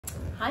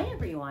Hi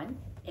everyone,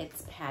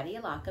 it's Patty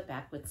Alaka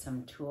back with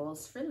some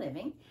tools for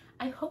living.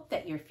 I hope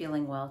that you're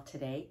feeling well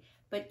today,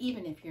 but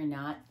even if you're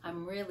not,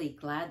 I'm really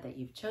glad that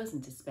you've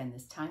chosen to spend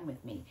this time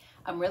with me.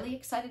 I'm really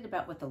excited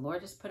about what the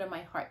Lord has put on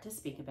my heart to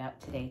speak about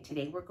today.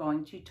 Today we're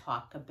going to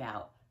talk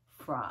about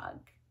frog.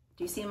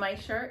 Do you see my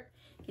shirt?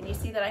 Can you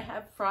see that I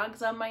have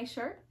frogs on my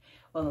shirt?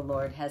 Well, the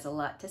Lord has a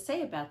lot to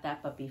say about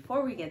that, but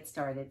before we get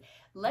started,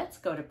 let's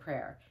go to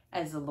prayer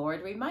as the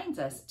Lord reminds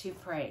us to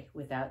pray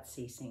without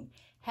ceasing.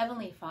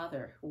 Heavenly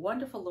Father,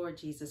 wonderful Lord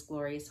Jesus,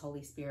 glorious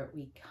Holy Spirit,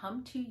 we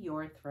come to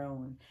your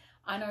throne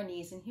on our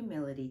knees in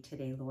humility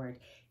today, Lord.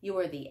 You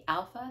are the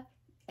Alpha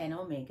and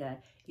Omega.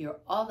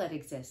 You're all that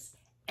exists.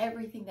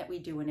 Everything that we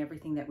do and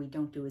everything that we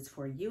don't do is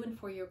for you and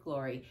for your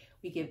glory.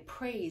 We give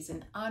praise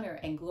and honor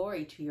and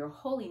glory to your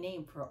holy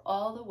name for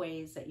all the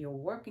ways that you're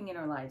working in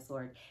our lives,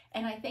 Lord.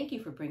 And I thank you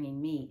for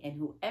bringing me and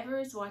whoever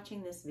is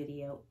watching this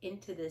video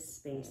into this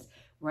space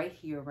right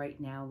here,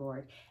 right now,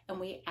 Lord. And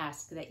we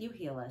ask that you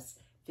heal us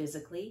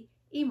physically,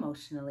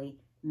 emotionally,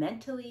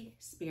 mentally,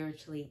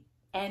 spiritually,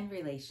 and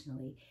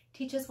relationally.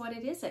 Teach us what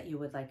it is that you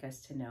would like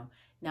us to know.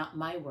 Not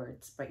my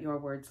words, but your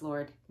words,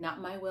 Lord. Not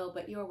my will,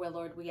 but your will,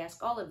 Lord. We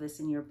ask all of this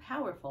in your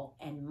powerful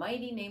and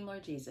mighty name,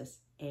 Lord Jesus.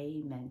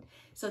 Amen.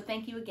 So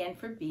thank you again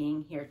for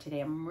being here today.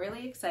 I'm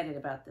really excited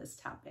about this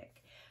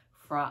topic.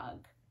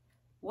 Frog.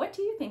 What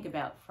do you think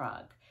about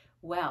frog?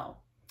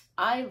 Well,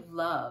 I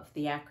love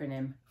the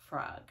acronym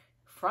FROG.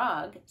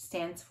 FROG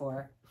stands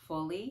for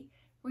Fully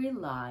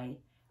Rely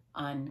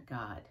on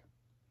God.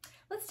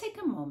 Let's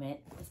take a moment.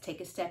 Let's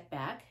take a step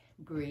back,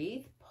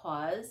 breathe,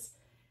 pause,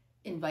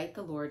 invite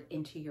the Lord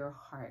into your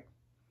heart.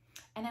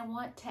 And I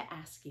want to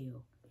ask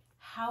you,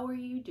 how are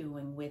you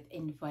doing with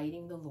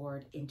inviting the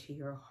Lord into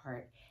your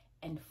heart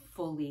and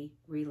fully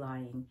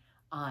relying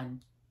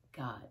on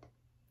God?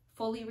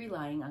 Fully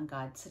relying on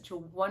God. Such a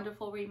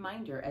wonderful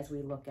reminder as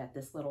we look at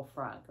this little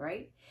frog,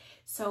 right?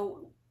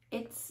 So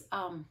it's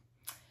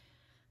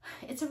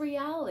a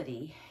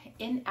reality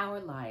in our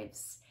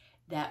lives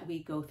that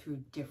we go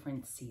through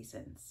different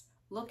seasons.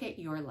 Look at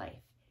your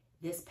life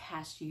this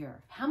past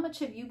year. How much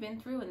have you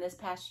been through in this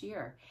past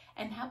year?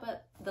 And how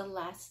about the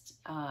last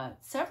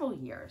several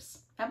years?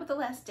 How about the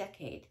last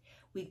decade?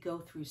 We go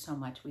through so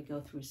much. We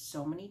go through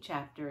so many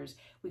chapters.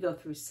 We go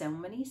through so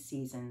many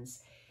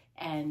seasons.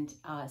 And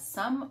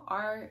some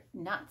are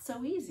not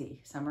so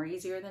easy. Some are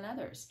easier than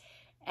others.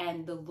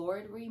 And the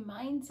Lord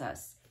reminds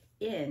us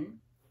in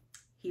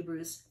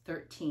Hebrews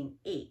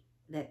 13:8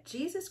 that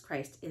Jesus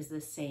Christ is the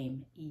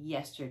same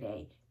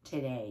yesterday,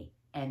 today,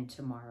 and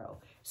tomorrow.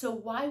 So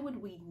why would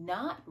we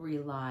not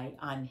rely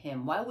on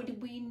him? Why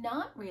would we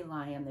not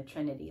rely on the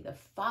Trinity, the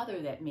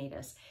Father that made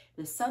us,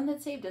 the Son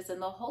that saved us,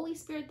 and the Holy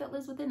Spirit that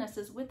lives within us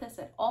is with us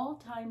at all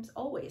times,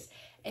 always.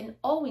 And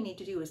all we need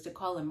to do is to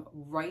call him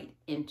right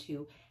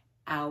into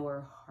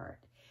our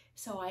heart.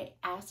 So I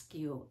ask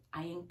you,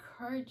 I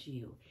encourage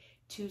you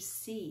to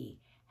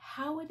see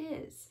how it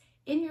is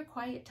in your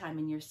quiet time,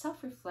 in your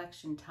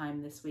self-reflection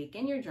time this week,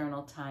 in your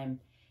journal time,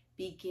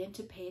 begin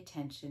to pay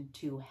attention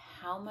to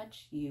how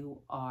much you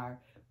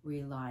are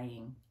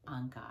relying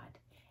on God.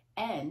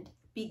 And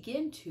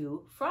begin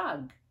to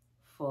frog,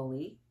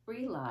 fully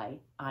rely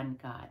on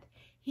God.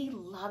 He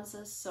loves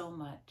us so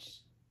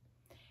much.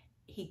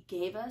 He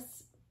gave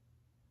us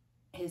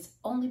his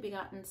only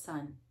begotten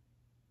Son,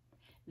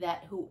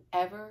 that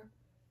whoever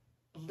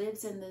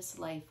lives in this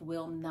life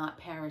will not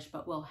perish,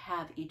 but will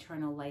have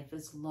eternal life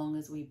as long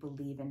as we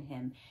believe in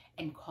him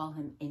and call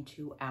him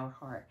into our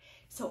heart.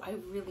 So I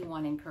really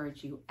want to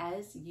encourage you,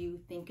 as you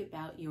think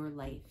about your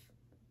life,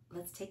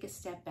 let's take a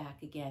step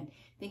back again.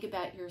 Think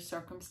about your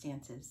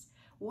circumstances.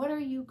 What are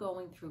you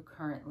going through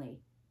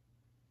currently?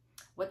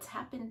 What's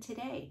happened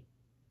today?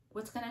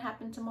 What's going to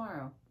happen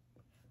tomorrow?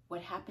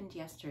 What happened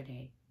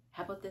yesterday?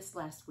 How about this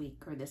last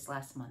week, or this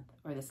last month,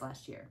 or this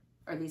last year,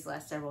 or these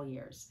last several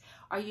years?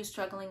 Are you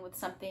struggling with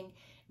something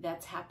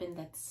that's happened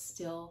that's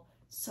still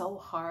so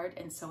hard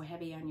and so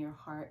heavy on your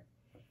heart?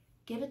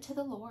 Give it to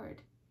the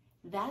Lord.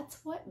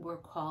 That's what we're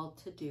called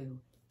to do,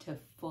 to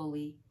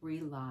fully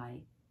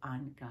rely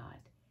on God.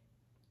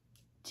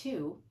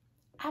 2,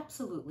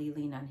 absolutely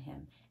lean on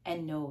him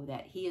and know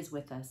that he is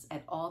with us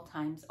at all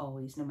times,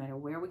 always, no matter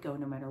where we go,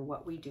 no matter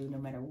what we do, no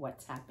matter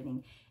what's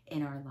happening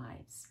in our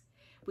lives.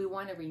 We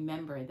want to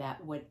remember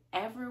that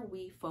whatever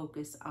we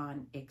focus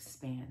on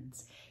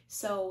expands.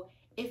 So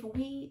if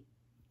we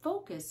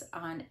focus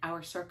on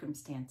our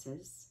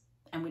circumstances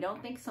and we don't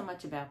think so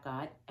much about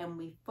God, and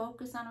we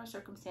focus on our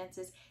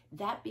circumstances,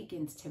 that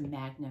begins to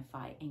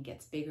magnify and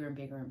gets bigger and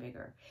bigger and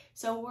bigger.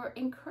 So we're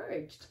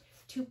encouraged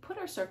to put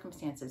our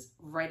circumstances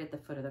right at the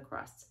foot of the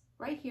cross.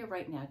 Right here,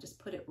 right now, just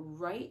put it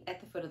right at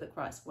the foot of the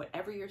cross.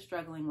 Whatever you're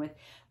struggling with,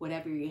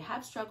 whatever you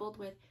have struggled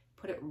with,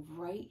 put it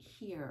right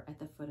here at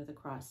the foot of the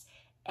cross.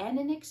 And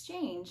in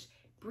exchange,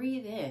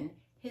 breathe in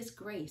his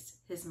grace,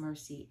 his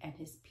mercy, and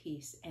his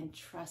peace, and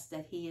trust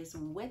that he is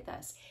with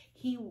us.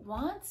 He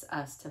wants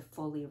us to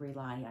fully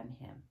rely on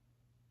him.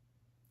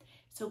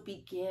 So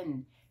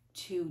begin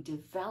to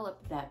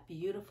develop that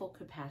beautiful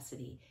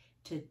capacity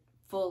to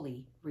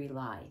fully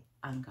rely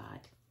on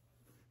God.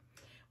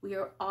 we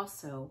are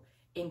also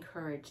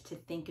encouraged to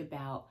think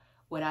about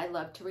what I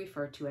love to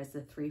refer to as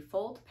the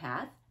threefold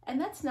path. And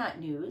that's not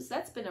news.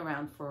 That's been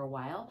around for a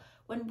while.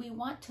 When we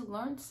want to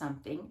learn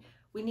something,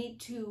 we need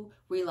to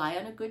rely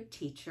on a good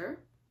teacher.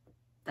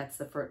 That's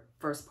the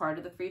first part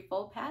of the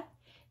threefold path.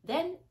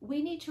 Then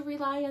we need to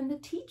rely on the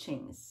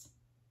teachings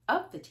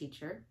of the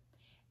teacher.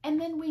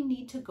 And then we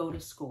need to go to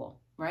school,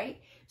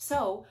 right?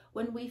 So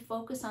when we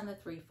focus on the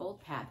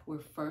threefold path, we're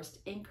first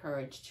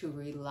encouraged to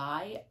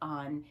rely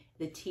on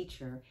the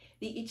teacher,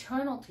 the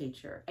eternal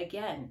teacher.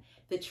 Again,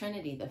 the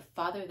Trinity, the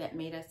Father that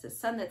made us, the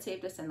Son that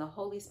saved us, and the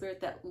Holy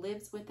Spirit that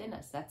lives within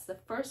us. That's the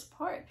first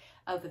part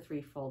of the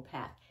threefold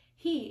path.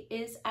 He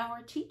is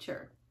our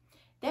teacher.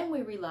 Then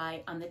we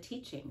rely on the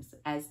teachings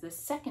as the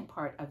second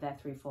part of that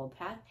threefold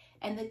path.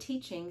 And the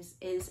teachings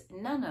is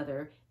none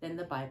other than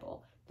the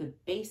Bible. The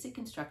basic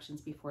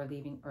instructions before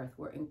leaving earth.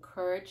 We're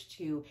encouraged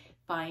to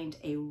find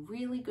a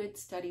really good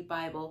study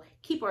Bible,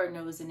 keep our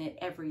nose in it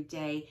every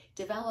day,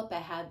 develop a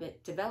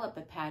habit, develop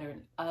a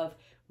pattern of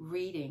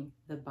reading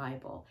the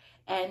Bible.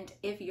 And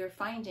if you're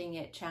finding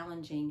it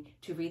challenging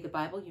to read the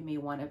Bible, you may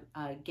want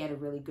to get a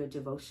really good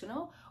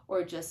devotional,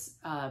 or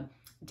just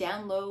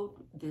download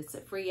this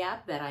free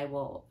app that I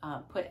will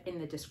put in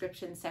the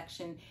description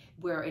section,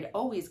 where it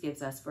always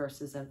gives us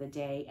verses of the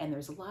day, and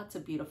there's lots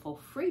of beautiful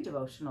free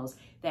devotionals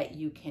that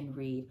you can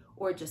read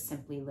or just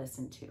simply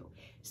listen to.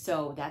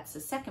 So that's the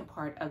second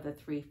part of the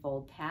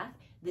threefold path,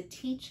 the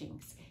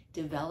teachings.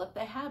 Develop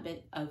the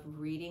habit of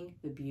reading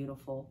the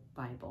beautiful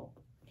Bible,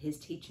 his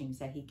teachings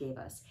that he gave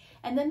us.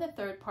 And then the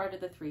third part of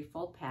the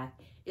threefold path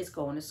is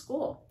going to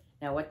school.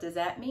 Now, what does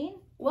that mean?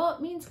 Well,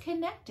 it means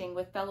connecting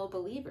with fellow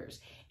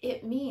believers.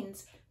 It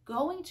means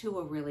going to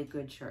a really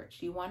good church.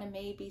 You want to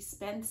maybe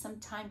spend some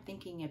time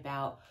thinking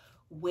about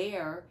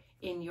where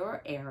in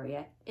your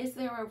area is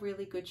there a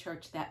really good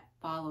church that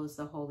follows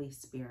the Holy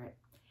Spirit,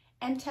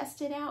 and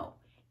test it out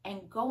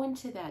and go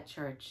into that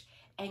church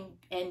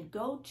and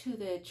go to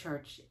the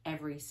church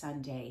every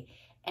Sunday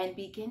and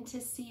begin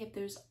to see if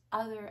there's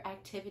other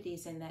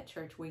activities in that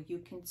church where you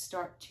can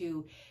start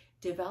to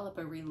develop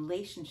a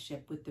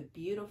relationship with the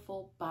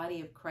beautiful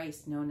body of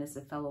Christ known as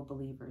the fellow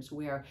believers,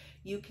 where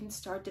you can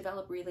start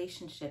develop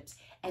relationships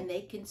and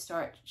they can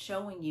start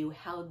showing you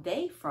how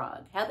they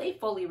frog, how they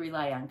fully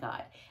rely on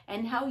God,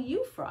 and how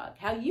you frog,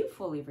 how you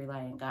fully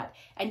rely on God.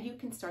 And you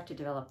can start to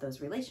develop those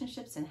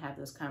relationships and have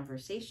those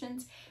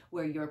conversations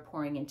where you're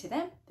pouring into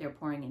them, they're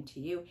pouring into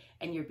you,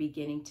 and you're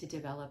beginning to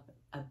develop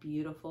a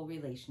beautiful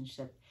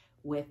relationship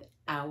with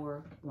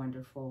our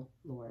wonderful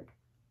Lord.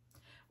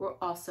 We're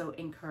also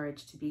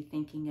encouraged to be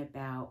thinking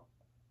about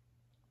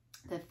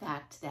the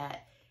fact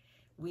that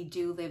we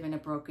do live in a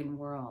broken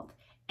world,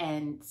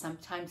 and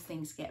sometimes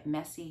things get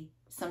messy.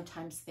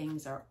 Sometimes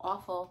things are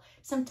awful.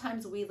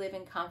 Sometimes we live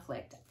in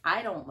conflict.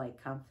 I don't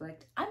like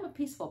conflict. I'm a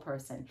peaceful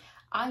person.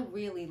 I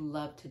really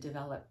love to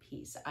develop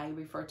peace. I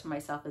refer to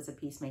myself as a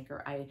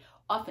peacemaker. I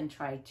often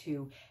try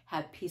to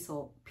have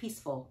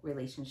peaceful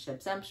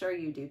relationships. I'm sure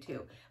you do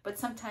too. But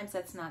sometimes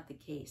that's not the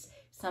case.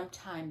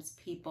 Sometimes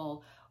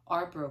people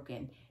are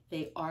broken.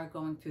 They are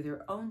going through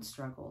their own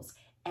struggles,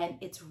 and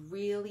it's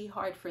really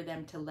hard for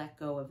them to let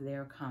go of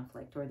their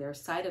conflict or their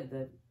side of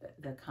the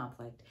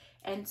conflict.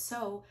 And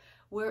so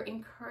we're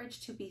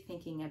encouraged to be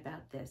thinking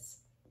about this.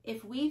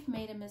 If we've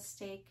made a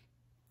mistake,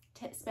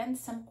 spend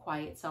some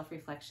quiet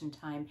self-reflection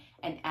time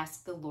and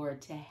ask the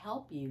Lord to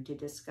help you to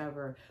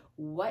discover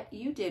what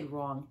you did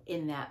wrong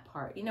in that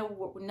part. You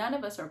know, none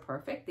of us are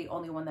perfect. The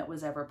only one that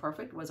was ever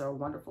perfect was our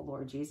wonderful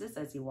Lord Jesus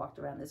as he walked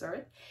around this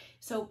earth.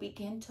 So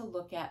begin to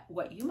look at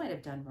what you might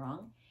have done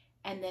wrong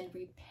and then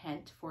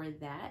repent for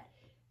that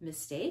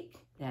mistake,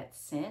 that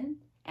sin.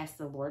 Ask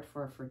the Lord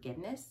for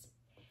forgiveness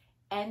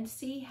and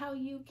see how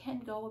you can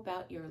go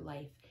about your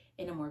life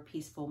in a more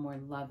peaceful, more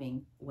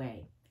loving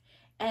way.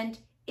 And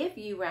if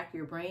you rack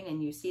your brain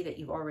and you see that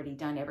you've already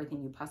done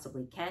everything you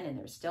possibly can and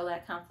there's still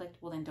that conflict,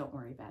 well, then don't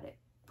worry about it.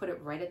 Put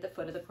it right at the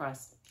foot of the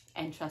cross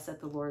and trust that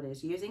the Lord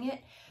is using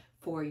it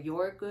for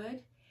your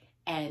good,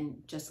 and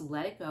just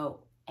let it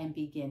go and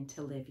begin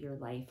to live your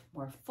life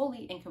more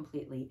fully and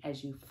completely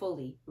as you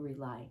fully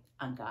rely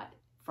on God.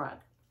 Frog.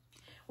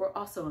 We're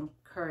also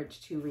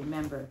encouraged to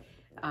remember,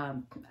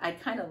 I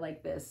kind of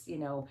like this,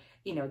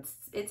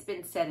 it's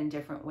been said in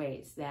different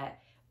ways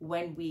that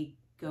when we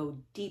go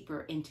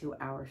deeper into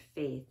our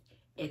faith,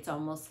 it's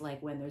almost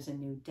like when there's a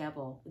new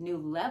level,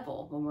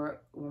 when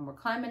we're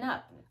climbing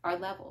up our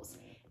levels,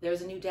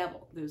 there's a new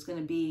devil. There's going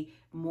to be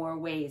more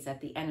ways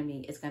that the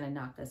enemy is going to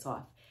knock us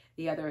off.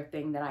 The other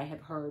thing that I have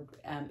heard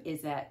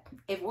is that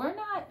if we're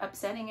not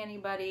upsetting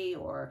anybody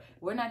or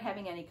we're not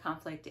having any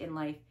conflict in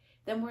life,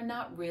 then we're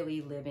not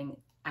really living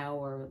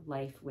our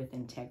life with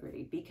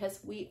integrity,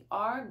 because we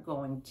are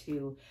going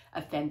to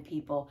offend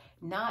people,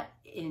 not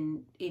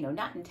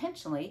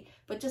intentionally,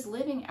 but just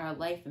living our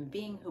life and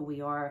being who we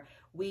are.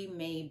 We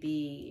may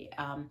be,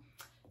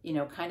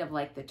 kind of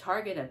like the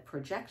target of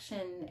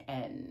projection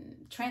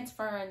and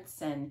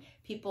transference, and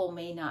people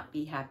may not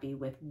be happy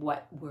with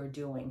what we're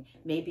doing.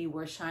 Maybe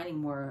we're shining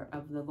more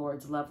of the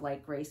Lord's love,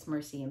 light, grace,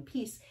 mercy, and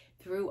peace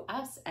through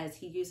us as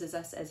he uses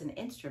us as an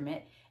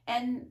instrument.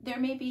 And there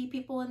may be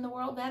people in the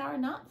world that are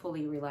not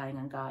fully relying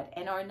on God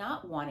and are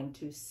not wanting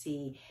to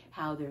see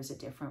how there's a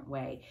different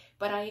way.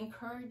 But I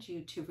encourage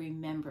you to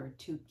remember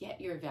to get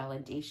your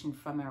validation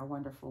from our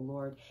wonderful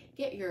Lord,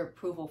 get your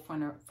approval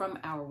from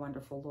our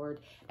wonderful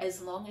Lord,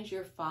 as long as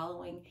you're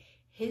following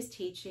his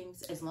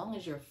teachings, as long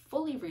as you're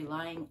fully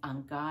relying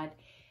on God,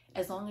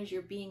 as long as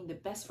you're being the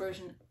best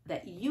version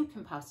that you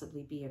can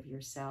possibly be of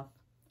yourself.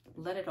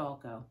 Let it all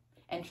go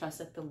and trust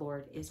that the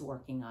Lord is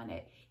working on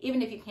it.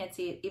 Even if you can't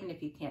see it, even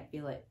if you can't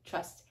feel it,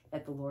 trust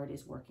that the Lord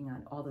is working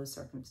on all those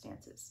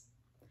circumstances.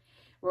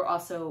 We're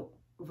also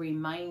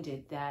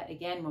reminded that,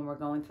 again, when we're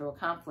going through a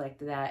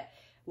conflict, that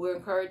we're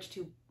encouraged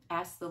to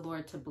ask the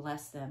Lord to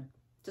bless them.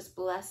 Just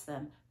bless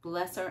them.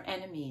 Bless our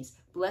enemies.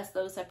 Bless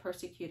those that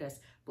persecute us.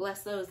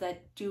 Bless those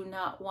that do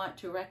not want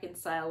to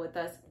reconcile with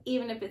us,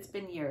 even if it's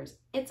been years.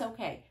 It's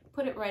okay.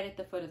 Put it right at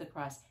the foot of the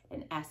cross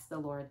and ask the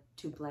Lord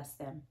to bless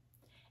them.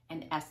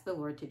 And ask the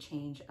Lord to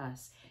change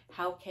us.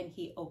 How can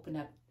he open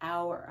up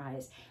our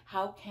eyes?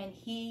 How can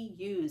he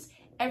use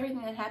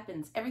everything that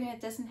happens, everything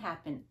that doesn't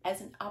happen,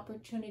 as an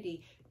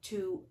opportunity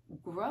to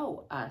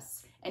grow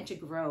us and to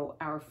grow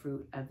our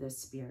fruit of the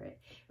Spirit?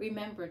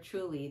 Remember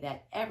truly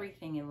that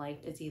everything in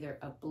life is either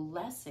a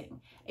blessing,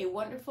 a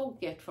wonderful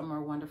gift from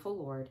our wonderful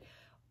Lord,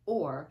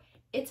 or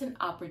it's an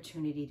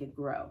opportunity to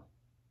grow.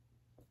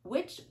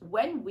 Which,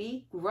 when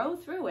we grow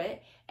through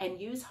it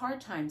and use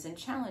hard times and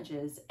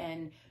challenges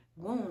and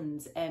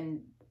wounds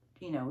and,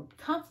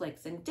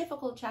 conflicts and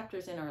difficult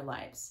chapters in our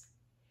lives,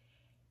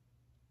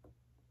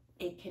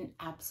 it can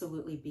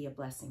absolutely be a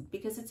blessing,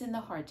 because it's in the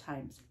hard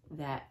times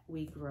that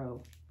we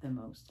grow the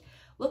most.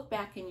 Look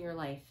back in your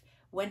life.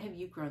 When have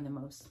you grown the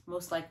most?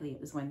 Most likely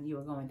it was when you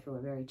were going through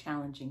a very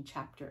challenging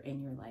chapter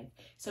in your life.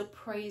 So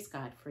praise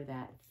God for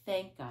that.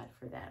 Thank God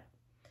for that.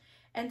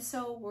 And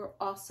so we're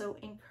also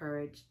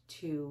encouraged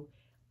to,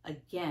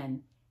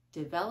 again,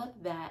 develop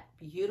that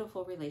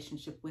beautiful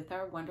relationship with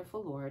our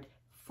wonderful Lord,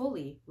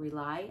 fully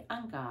rely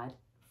on God,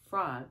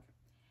 frog.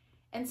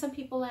 And some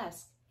people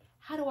ask,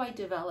 how do I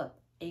develop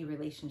a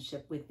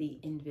relationship with the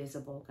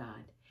invisible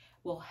God?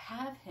 Well,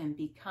 have him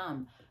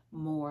become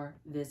more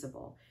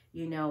visible.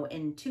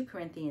 In 2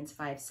 Corinthians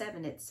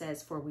 5:7, it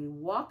says, for we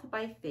walk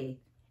by faith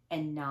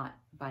and not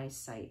by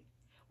sight.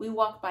 We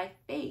walk by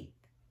faith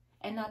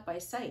and not by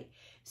sight.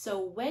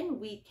 So when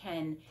we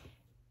can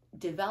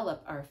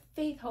develop our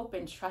faith, hope,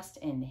 and trust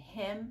in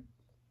him,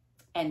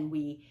 and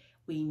we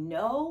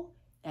know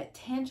that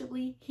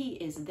tangibly he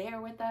is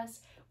there with us,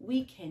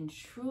 we can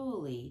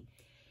truly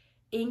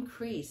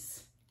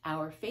increase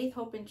our faith,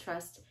 hope, and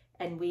trust,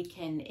 and we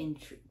can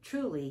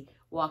truly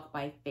walk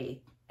by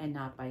faith and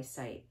not by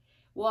sight.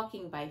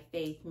 Walking by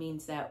faith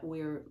means that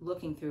we're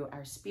looking through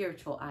our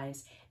spiritual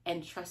eyes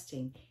and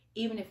trusting,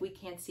 even if we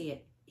can't see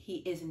it, he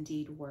is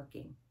indeed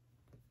working.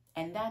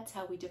 And that's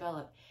how we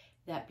develop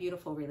that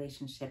beautiful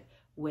relationship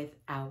with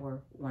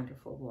our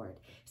wonderful Lord.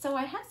 So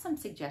I have some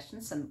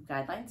suggestions, some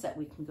guidelines that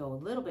we can go a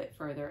little bit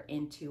further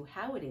into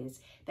how it is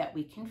that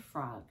we can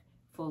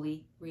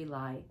fully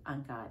rely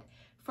on God.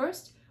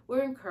 First,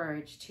 we're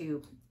encouraged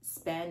to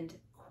spend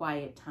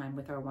quiet time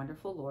with our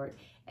wonderful Lord.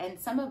 And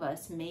some of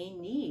us may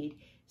need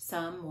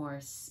some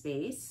more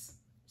space,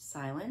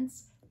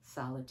 silence,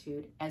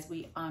 solitude as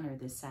we honor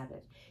this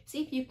Sabbath.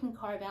 See if you can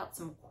carve out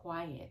some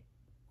quiet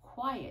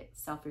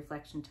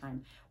self-reflection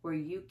time where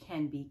you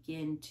can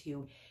begin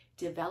to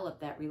develop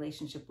that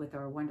relationship with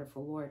our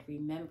wonderful Lord.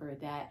 Remember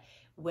that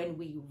when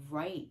we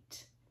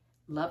write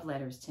love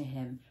letters to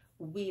him,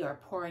 we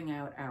are pouring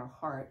out our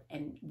heart,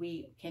 and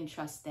we can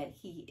trust that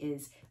he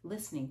is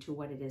listening to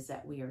what it is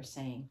that we are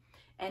saying.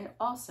 And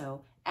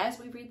also, as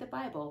we read the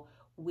Bible,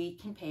 we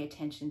can pay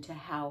attention to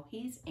how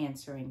he's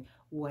answering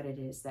what it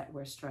is that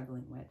we're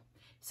struggling with.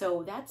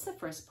 So that's the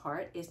first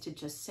part, is to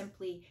just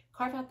simply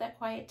carve out that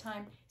quiet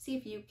time. See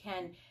if you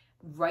can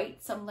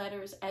write some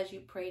letters as you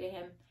pray to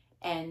him,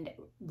 and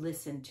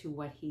listen to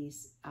what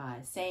he's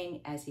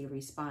saying as he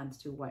responds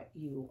to what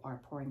you are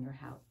pouring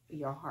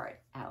your heart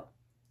out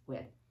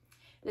with.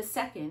 The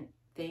second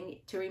thing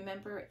to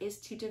remember is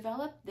to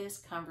develop this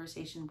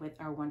conversation with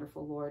our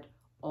wonderful Lord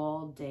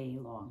all day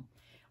long.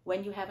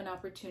 When you have an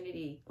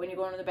opportunity, when you're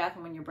going to the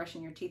bathroom, when you're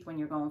brushing your teeth, when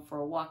you're going for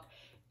a walk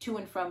to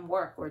and from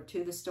work or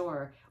to the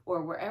store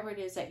or wherever it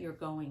is that you're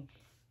going,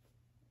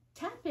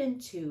 tap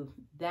into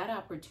that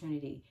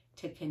opportunity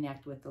to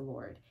connect with the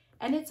Lord.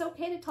 And it's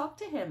okay to talk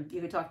to him.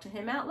 You could talk to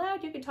him out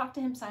loud. You could talk to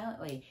him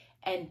silently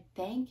and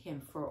thank him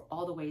for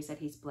all the ways that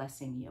he's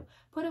blessing you.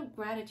 Put a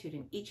gratitude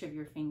in each of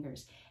your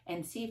fingers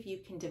and see if you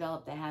can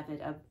develop the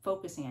habit of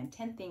focusing on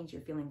 10 things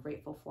you're feeling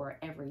grateful for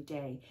every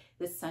day.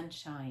 The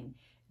sunshine,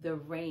 the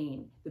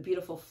rain, the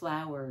beautiful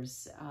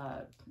flowers,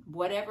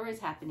 whatever is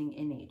happening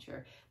in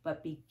nature.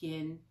 But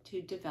begin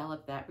to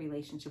develop that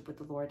relationship with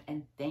the Lord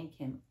and thank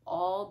him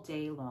all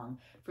day long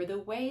for the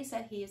ways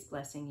that he is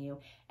blessing you,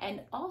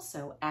 and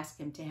also ask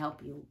him to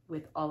help you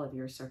with all of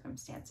your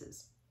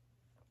circumstances.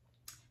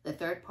 The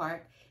third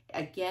part,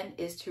 again,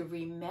 is to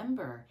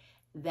remember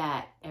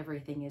that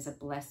everything is a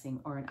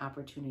blessing or an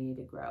opportunity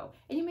to grow.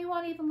 And you may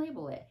want to even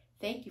label it.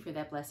 Thank you for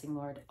that blessing,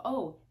 Lord.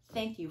 Oh,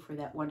 thank you for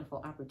that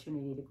wonderful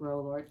opportunity to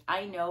grow, Lord.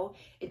 I know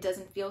it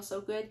doesn't feel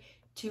so good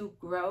to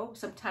grow.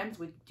 Sometimes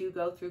we do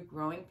go through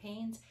growing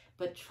pains,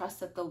 but trust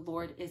that the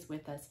Lord is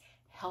with us,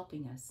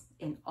 helping us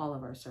in all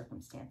of our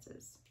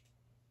circumstances.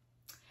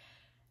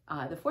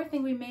 The fourth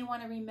thing we may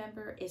want to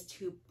remember is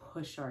to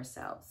push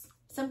ourselves.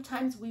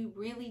 Sometimes we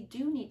really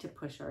do need to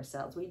push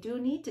ourselves. We do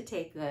need to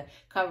take the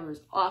covers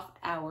off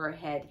our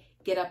head,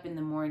 get up in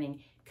the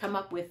morning, come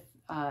up with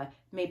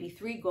maybe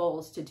 3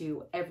 goals to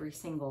do every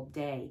single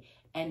day,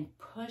 and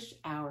push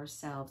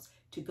ourselves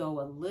to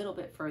go a little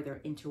bit further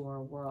into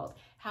our world.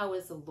 How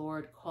is the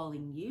Lord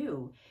calling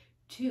you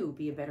to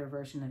be a better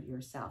version of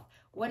yourself?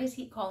 What is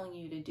he calling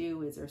you to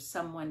do? Is there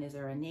someone, is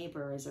there a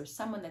neighbor? Is there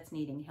someone that's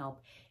needing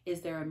help?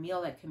 Is there a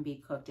meal that can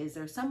be cooked? Is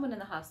there someone in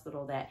the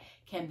hospital that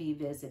can be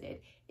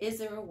visited? Is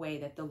there a way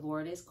that the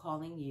Lord is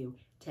calling you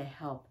to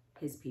help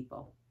his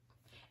people?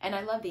 And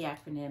I love the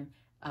acronym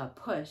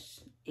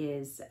PUSH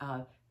is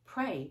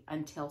pray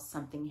until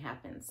something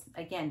happens.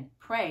 Again,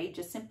 pray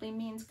just simply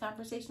means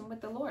conversation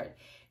with the Lord.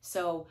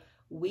 So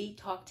we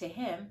talk to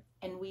him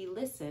and we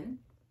listen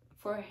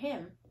for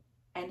him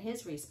and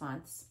his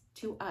response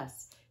to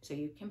us. So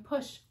you can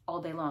push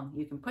all day long.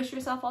 You can push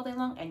yourself all day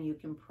long, and you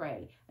can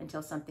pray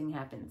until something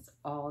happens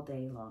all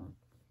day long.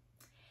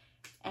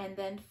 And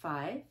then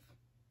 5,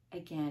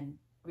 again,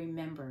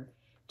 remember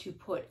to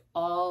put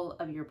all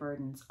of your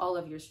burdens, all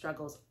of your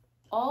struggles,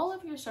 all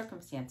of your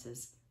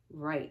circumstances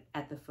right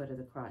at the foot of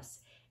the cross,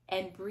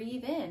 and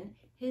breathe in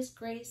his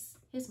grace,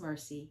 his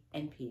mercy,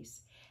 and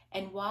peace.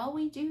 And while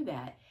we do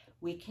that,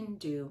 we can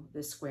do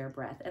the square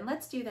breath. And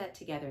let's do that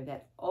together.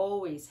 That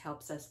always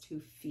helps us to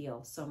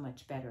feel so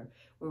much better,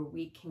 where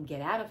we can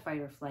get out of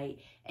fight or flight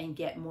and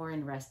get more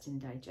in rest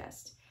and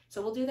digest.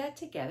 So we'll do that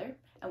together.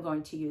 I'm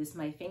going to use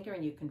my finger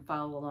and you can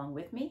follow along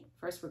with me.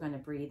 First, we're going to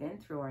breathe in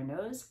through our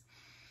nose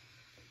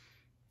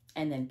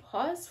and then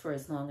pause for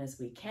as long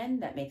as we can.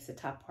 That makes the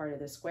top part of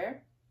the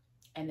square.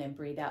 And then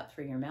breathe out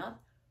through your mouth.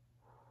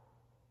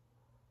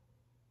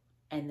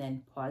 And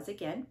then pause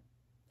again.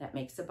 That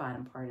makes the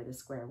bottom part of the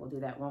square. We'll do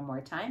that one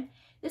more time.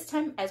 This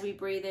time, as we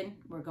breathe in,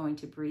 we're going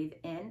to breathe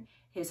in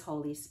his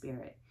Holy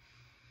Spirit.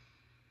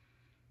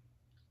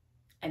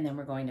 And then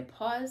we're going to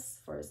pause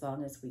for as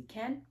long as we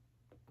can.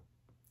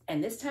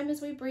 And this time,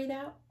 as we breathe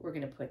out, we're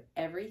going to put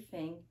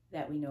everything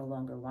that we no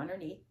longer want or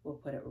need. We'll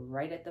put it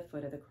right at the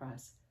foot of the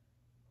cross.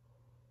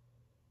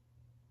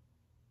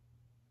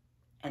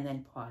 And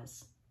then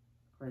pause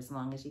for as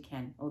long as you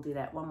can. We'll do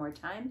that one more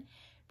time.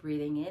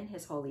 Breathing in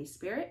his Holy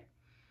Spirit.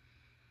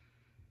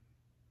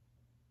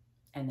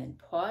 And then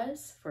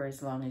pause for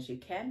as long as you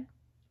can.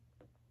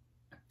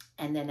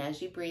 And then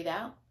as you breathe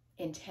out,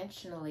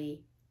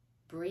 intentionally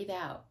breathe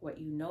out what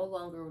you no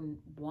longer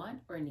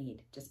want or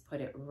need. Just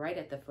put it right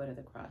at the foot of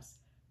the cross.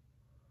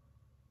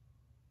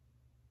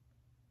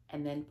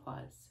 And then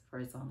pause for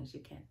as long as you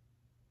can.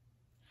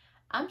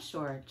 I'm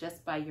sure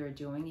just by your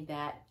doing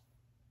that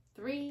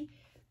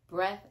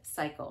 3-breath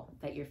cycle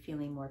that you're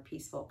feeling more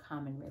peaceful,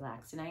 calm, and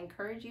relaxed. And I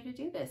encourage you to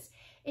do this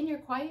in your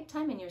quiet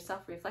time, in your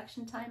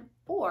self-reflection time,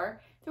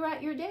 or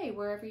throughout your day,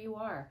 wherever you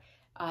are.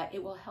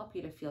 It will help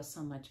you to feel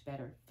so much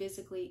better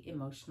physically,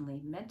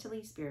 emotionally,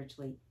 mentally,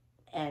 spiritually,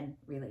 and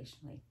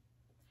relationally.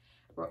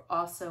 We're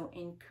also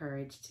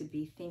encouraged to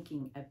be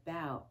thinking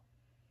about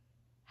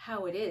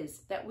how it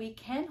is that we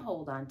can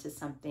hold on to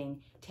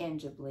something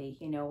tangibly.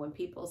 You know, when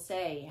people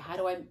say, how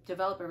do I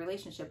develop a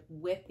relationship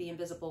with the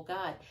invisible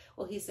God?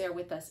 Well, he's there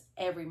with us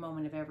every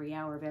moment of every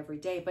hour of every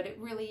day, but it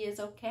really is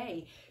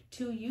okay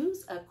to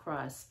use a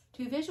cross,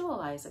 to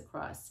visualize a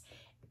cross,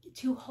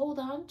 to hold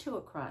on to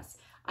a cross.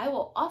 I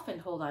will often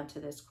hold on to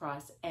this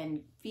cross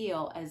and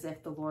feel as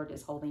if the Lord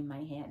is holding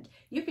my hand.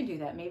 You can do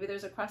that. Maybe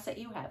there's a cross that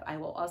you have. I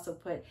will also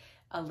put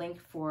a link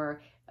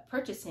for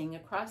purchasing a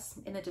cross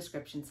in the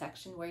description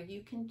section where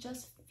you can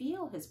just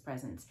feel his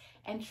presence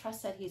and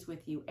trust that he's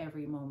with you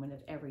every moment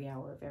of every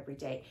hour of every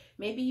day.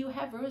 Maybe you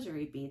have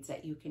rosary beads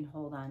that you can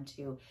hold on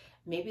to.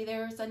 Maybe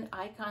there's an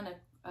icon,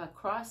 a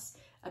cross,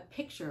 a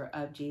picture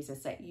of Jesus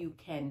that you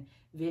can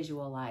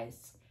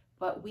visualize.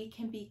 But we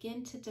can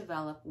begin to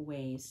develop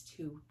ways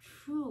to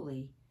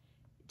truly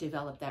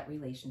develop that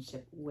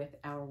relationship with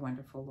our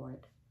wonderful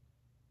Lord.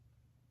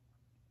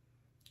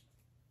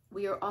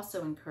 We are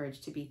also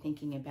encouraged to be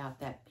thinking about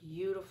that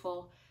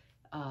beautiful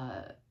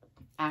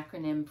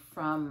acronym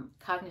from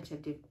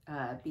cognitive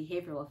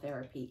behavioral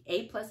therapy,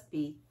 A plus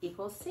B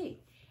equals C.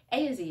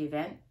 A is the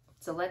event.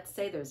 So let's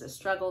say there's a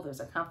struggle,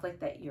 there's a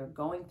conflict that you're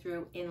going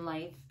through in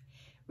life.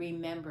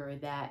 Remember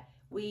that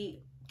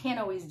we can't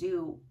always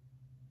do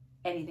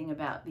anything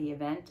about the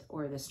event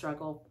or the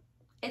struggle.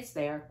 It's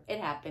there.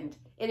 It happened.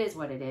 It is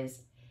what it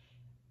is.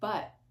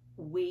 But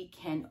we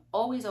can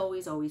always,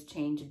 always, always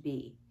change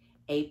B.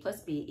 A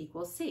plus B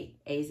equals C.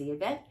 A is the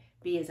event,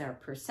 B is our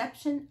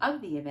perception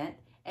of the event,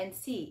 and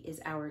C is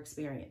our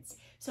experience.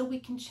 So we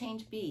can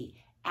change B.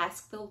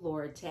 Ask the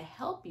Lord to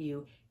help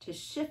you to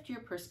shift your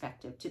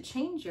perspective, to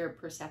change your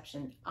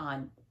perception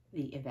on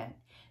the event.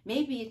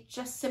 Maybe it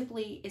just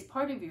simply is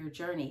part of your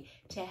journey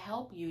to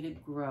help you to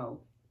grow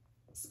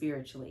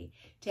spiritually,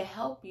 to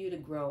help you to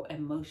grow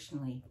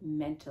emotionally,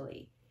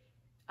 mentally,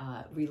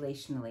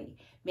 relationally.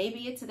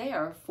 Maybe it's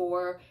there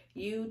for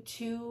you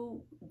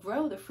to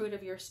grow the fruit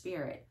of your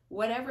spirit.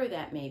 Whatever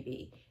that may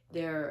be,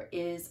 there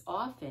is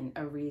often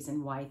a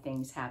reason why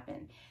things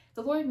happen.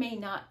 The Lord may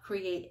not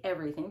create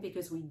everything,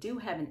 because we do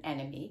have an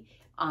enemy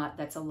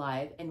that's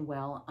alive and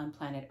well on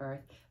planet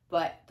Earth,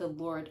 but the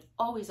Lord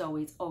always,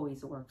 always,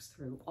 always works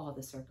through all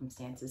the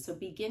circumstances. So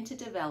begin to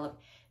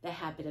develop the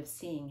habit of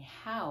seeing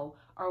how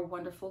our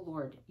wonderful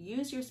Lord,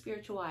 use your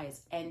spiritual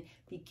eyes and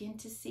begin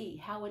to see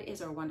how it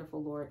is our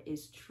wonderful Lord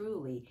is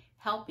truly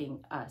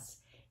helping us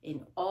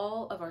in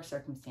all of our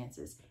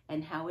circumstances,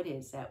 and how it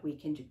is that we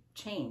can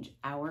change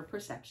our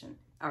perception,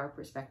 our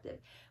perspective,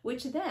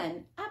 which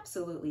then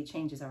absolutely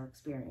changes our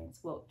experience,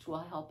 which will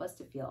help us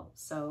to feel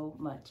so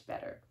much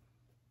better.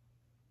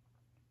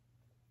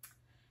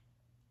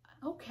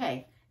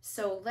 Okay,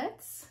 so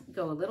let's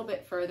go a little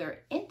bit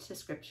further into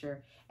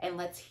scripture and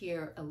let's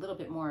hear a little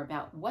bit more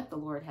about what the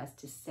Lord has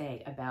to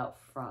say about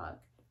Frog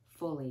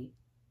fully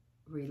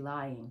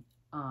relying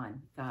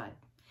on God.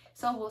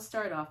 So we'll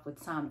start off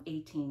with Psalm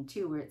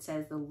 18:2, where it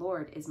says, "The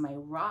Lord is my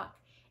rock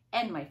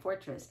and my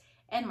fortress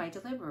and my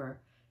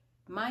deliverer,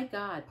 my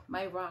God,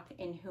 my rock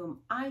in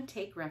whom I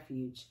take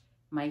refuge,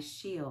 my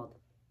shield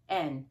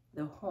and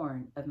the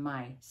horn of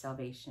my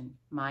salvation,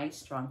 my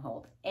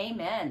stronghold."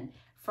 Amen.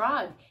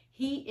 Frog,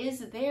 he is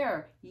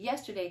there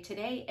yesterday,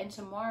 today, and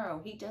tomorrow.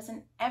 He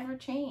doesn't ever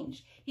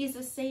change. He's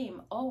the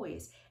same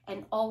always.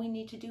 And all we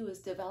need to do is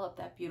develop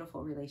that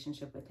beautiful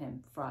relationship with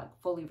him. Frog,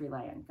 fully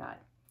rely on God.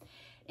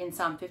 In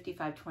Psalm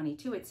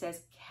 55:22, it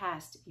says,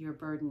 "Cast your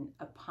burden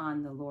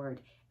upon the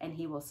Lord, and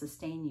he will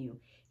sustain you.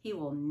 He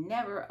will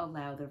never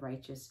allow the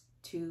righteous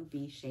to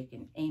be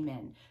shaken."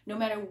 Amen. No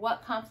matter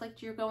what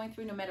conflict you're going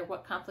through, no matter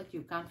what conflict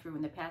you've gone through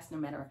in the past, no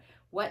matter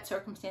what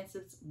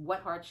circumstances,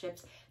 what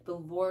hardships, the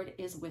Lord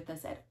is with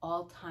us at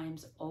all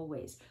times,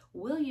 always.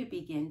 Will you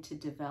begin to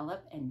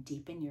develop and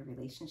deepen your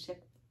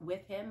relationship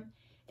with him?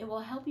 It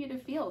will help you to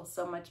feel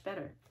so much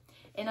better.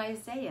 In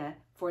Isaiah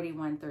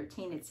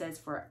 41:13, it says,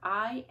 "For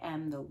I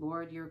am the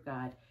Lord your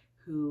God,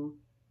 who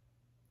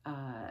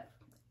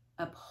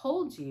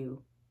upholds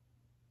you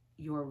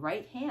your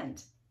right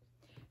hand,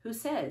 who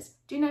says,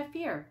 'Do not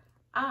fear,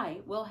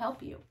 I will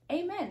help you.'"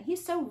 Amen.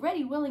 He's so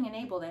ready, willing, and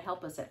able to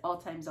help us at all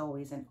times,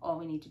 always, and all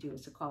we need to do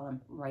is to call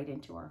him right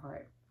into our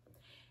heart.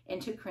 In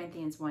 2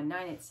 Corinthians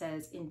 1:9, it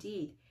says,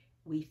 "Indeed,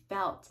 we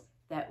felt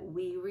that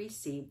we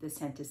received the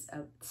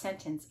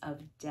sentence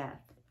of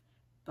death,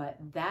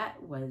 but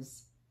that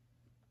was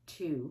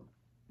to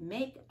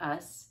make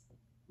us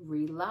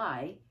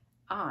rely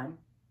on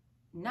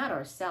not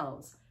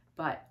ourselves,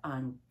 but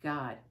on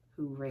God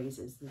who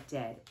raises the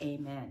dead."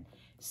 Amen.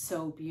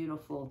 So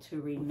beautiful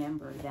to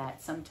remember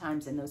that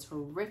sometimes in those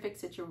horrific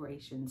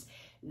situations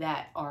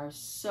that are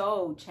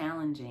so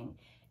challenging,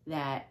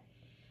 that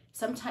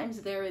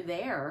sometimes they're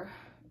there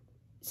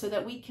so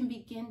that we can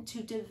begin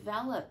to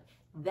develop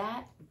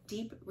that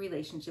deep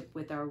relationship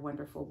with our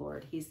wonderful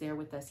Lord. He's there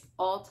with us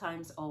all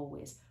times,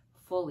 always.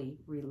 Fully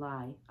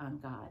rely on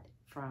God.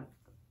 Frog.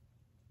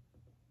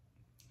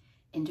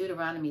 In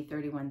Deuteronomy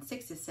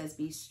 31:6, it says,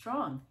 "Be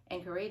strong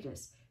and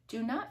courageous.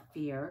 Do not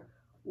fear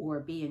or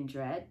be in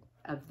dread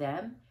of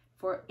them,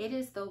 for it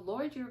is the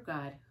Lord your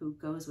God who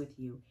goes with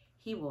you.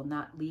 He will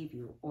not leave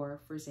you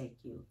or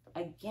forsake you."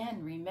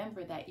 Again,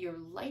 remember that your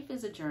life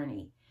is a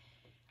journey.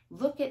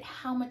 Look at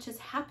how much has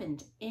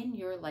happened in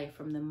your life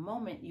from the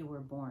moment you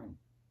were born.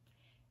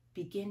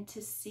 Begin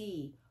to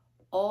see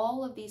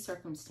all of these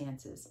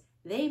circumstances.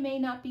 They may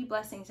not be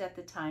blessings at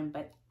the time,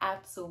 but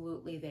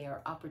absolutely they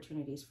are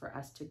opportunities for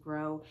us to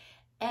grow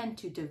and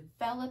to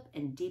develop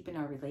and deepen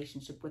our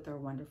relationship with our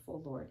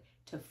wonderful Lord,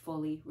 to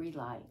fully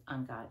rely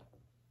on God.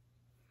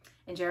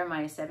 In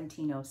Jeremiah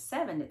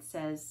 17:07, it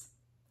says,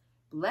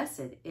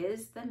 "Blessed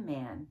is the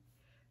man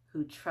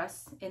who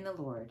trusts in the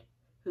Lord,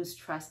 whose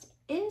trust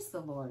is the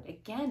Lord."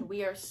 Again,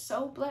 we are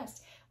so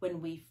blessed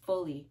when we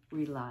fully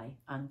rely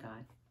on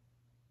God.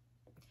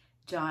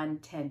 John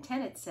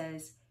 10:10, it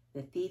says,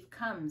 "The thief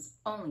comes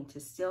only to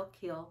steal,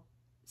 kill,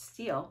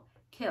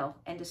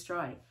 and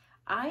destroy.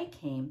 I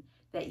came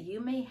that you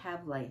may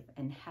have life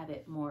and have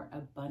it more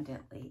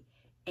abundantly."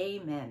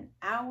 Amen.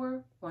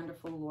 Our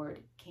wonderful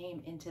Lord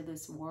came into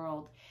this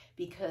world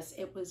because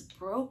it was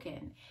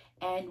broken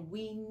and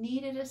we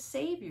needed a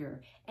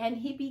Savior, and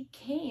he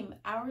became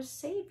our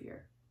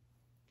Savior.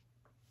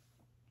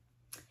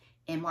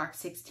 In Mark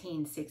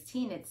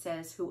 16:16, it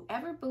says,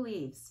 "Whoever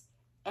believes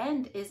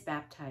and is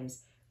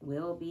baptized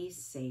will be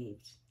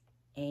saved."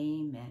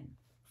 Amen.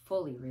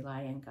 Fully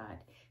rely on God.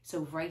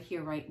 So right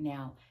here, right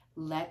now,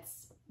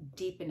 let's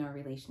deepen our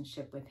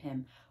relationship with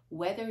him.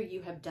 Whether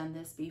you have done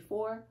this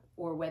before,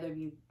 or whether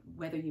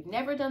you've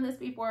never done this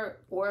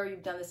before, or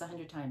you've done this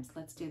 100 times,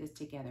 let's do this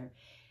together.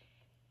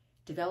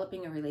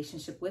 Developing a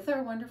relationship with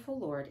our wonderful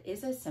Lord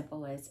is as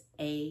simple as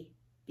A,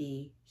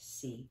 B,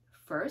 C.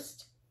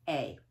 First,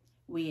 A,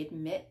 we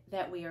admit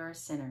that we are a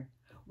sinner.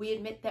 We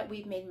admit that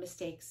we've made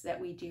mistakes, that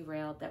we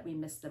derailed, that we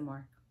missed the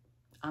mark.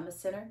 I'm a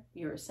sinner,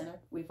 you're a sinner,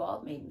 we've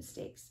all made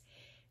mistakes.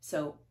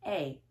 So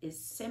A is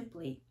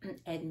simply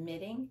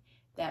admitting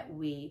that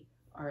we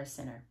are a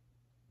sinner.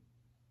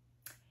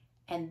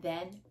 And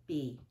then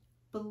B,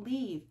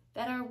 believe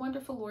that our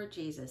wonderful Lord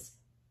Jesus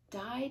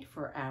died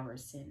for our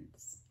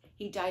sins.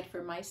 He died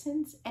for my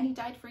sins and he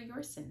died for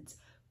your sins.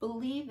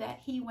 Believe that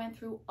he went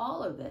through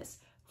all of this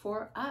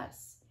for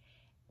us.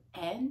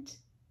 And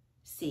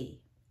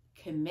C,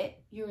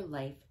 commit your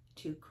life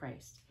to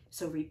Christ.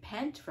 So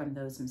repent from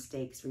those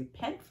mistakes,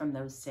 repent from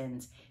those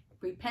sins.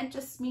 Repent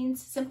just means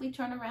simply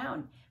turn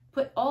around,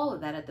 put all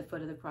of that at the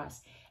foot of the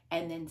cross.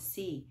 And then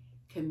C,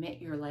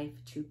 commit your life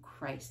to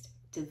Christ.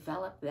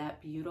 Develop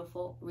that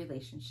beautiful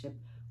relationship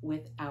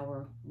with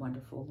our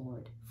wonderful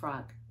Lord.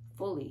 Frog,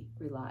 fully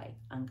rely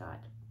on God.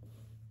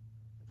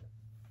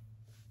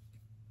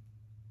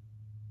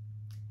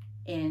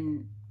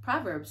 In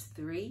Proverbs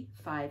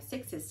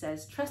 3:5-6, it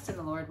says, trust in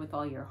the Lord with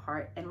all your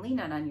heart and lean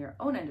not on your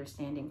own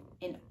understanding.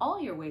 In all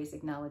your ways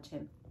acknowledge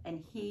him,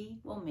 and he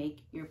will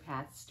make your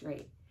path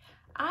straight.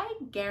 I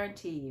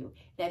guarantee you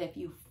that if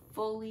you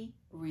fully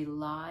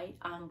rely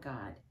on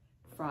God,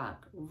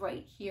 Frog,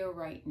 right here,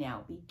 right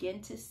now,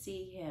 begin to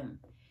see him,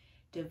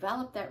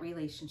 develop that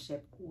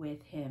relationship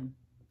with him.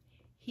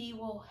 He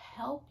will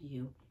help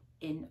you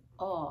in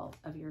all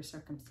of your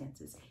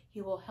circumstances.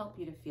 He will help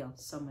you to feel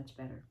so much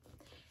better.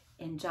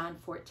 In John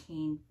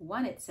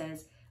 14:1, it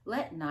says,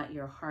 let not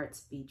your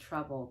hearts be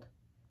troubled.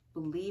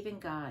 Believe in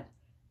God.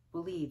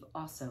 Believe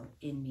also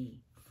in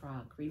me.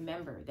 Frog,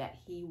 remember that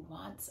he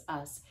wants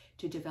us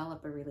to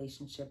develop a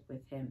relationship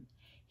with him.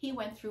 He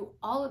went through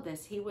all of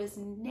this. He was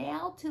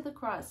nailed to the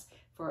cross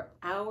for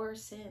our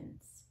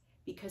sins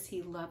because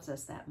he loves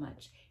us that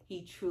much.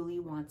 He truly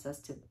wants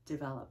us to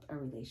develop a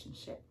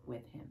relationship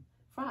with him.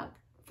 Frog,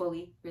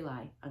 fully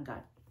rely on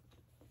God.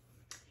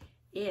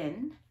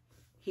 In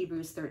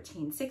Hebrews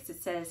 13:6,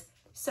 it says,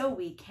 so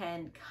we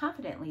can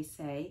confidently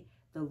say,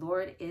 the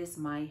Lord is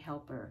my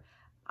helper.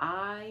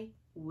 I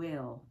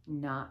will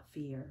not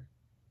fear.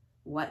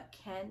 What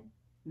can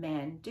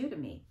man do to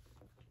me?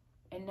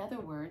 In other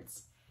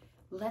words,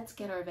 let's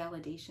get our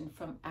validation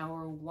from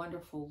our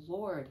wonderful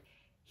Lord.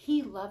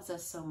 He loves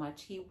us so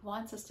much. He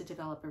wants us to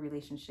develop a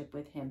relationship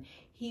with him.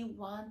 He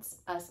wants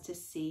us to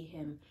see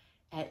him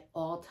at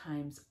all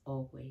times,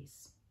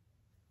 always.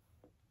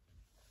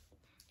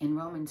 In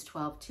Romans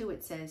 12:2,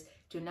 it says,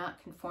 do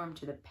not conform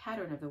to the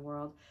pattern of the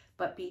world,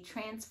 but be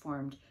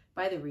transformed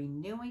by the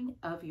renewing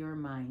of your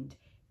mind.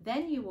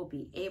 Then you will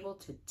be able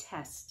to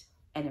test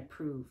and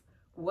approve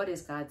what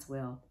is God's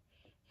will,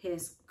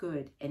 his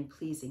good and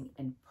pleasing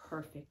and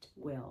perfect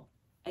will.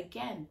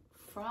 Again,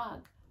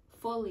 Frog,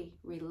 fully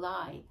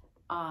rely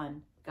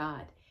on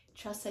God.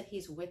 Trust that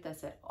he's with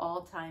us at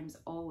all times,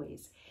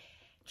 always.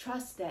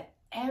 Trust that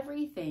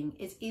everything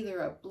is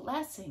either a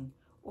blessing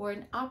or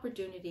an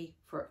opportunity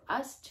for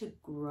us to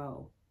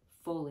grow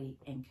fully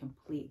and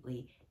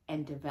completely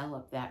and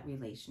develop that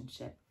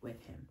relationship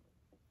with him.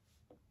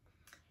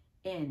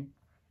 In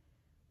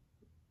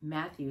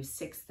Matthew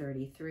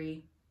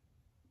 6:33,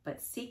 but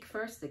seek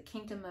first the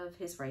kingdom of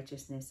his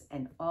righteousness,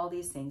 and all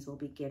these things will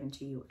be given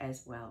to you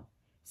as well.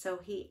 So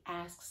he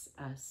asks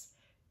us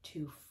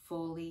to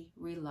fully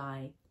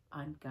rely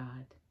on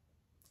God.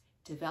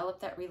 Develop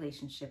that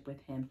relationship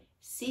with him.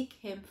 Seek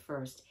him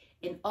first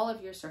in all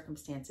of your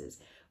circumstances,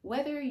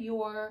 whether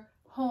you're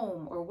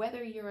home or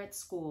whether you're at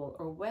school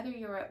or whether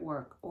you're at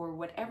work or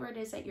whatever it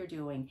is that you're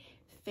doing,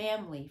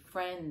 family,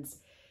 friends,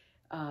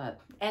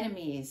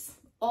 enemies,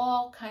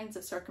 all kinds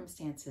of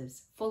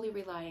circumstances. Fully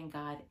rely on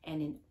God,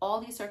 and in all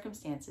these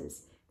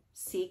circumstances,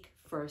 seek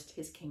first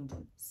his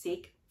kingdom.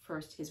 Seek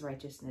first his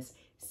righteousness.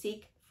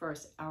 Seek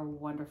first our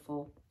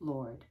wonderful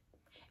Lord.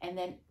 And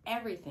then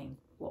everything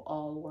will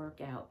all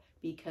work out,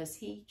 because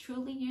he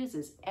truly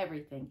uses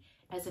everything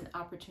as an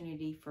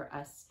opportunity for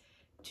us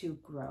to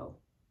grow.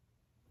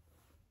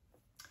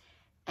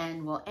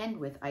 And we'll end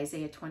with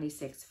Isaiah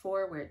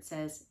 26:4, where it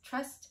says,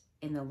 trust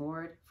in the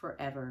Lord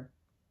forever,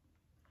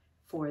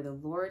 for the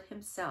Lord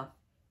himself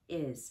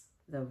is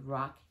the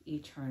rock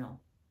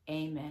eternal.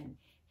 Amen.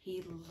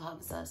 He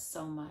loves us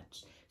so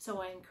much. So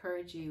I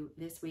encourage you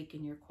this week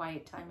in your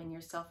quiet time and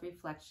your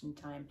self-reflection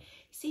time,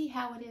 see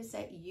how it is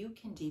that you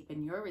can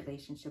deepen your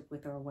relationship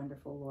with our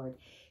wonderful Lord.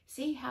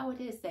 See how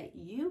it is that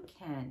you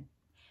can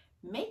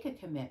make a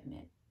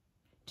commitment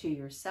to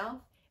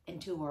yourself and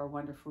to our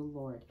wonderful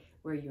Lord,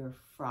 where you're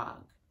a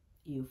frog.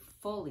 You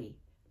fully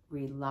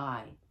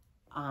rely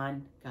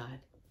on God.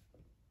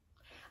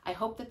 I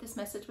hope that this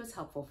message was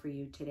helpful for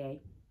you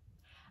today.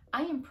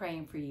 I am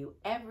praying for you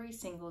every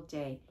single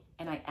day,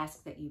 and I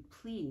ask that you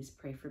please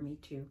pray for me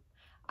too.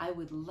 I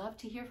would love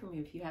to hear from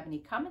you if you have any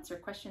comments or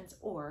questions,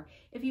 or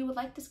if you would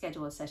like to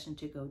schedule a session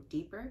to go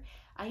deeper.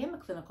 I am a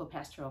clinical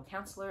pastoral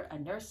counselor, a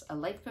nurse, a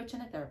life coach,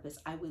 and a therapist.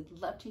 I would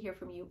love to hear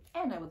from you,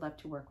 and I would love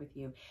to work with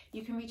you.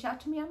 You can reach out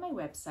to me on my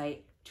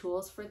website,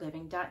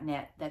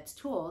 toolsforliving.net. That's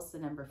tools, the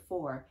number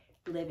 4,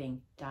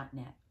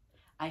 living.net.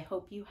 I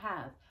hope you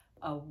have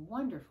a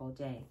wonderful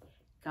day.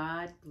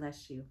 God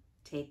bless you.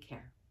 Take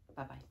care.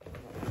 Bye-bye.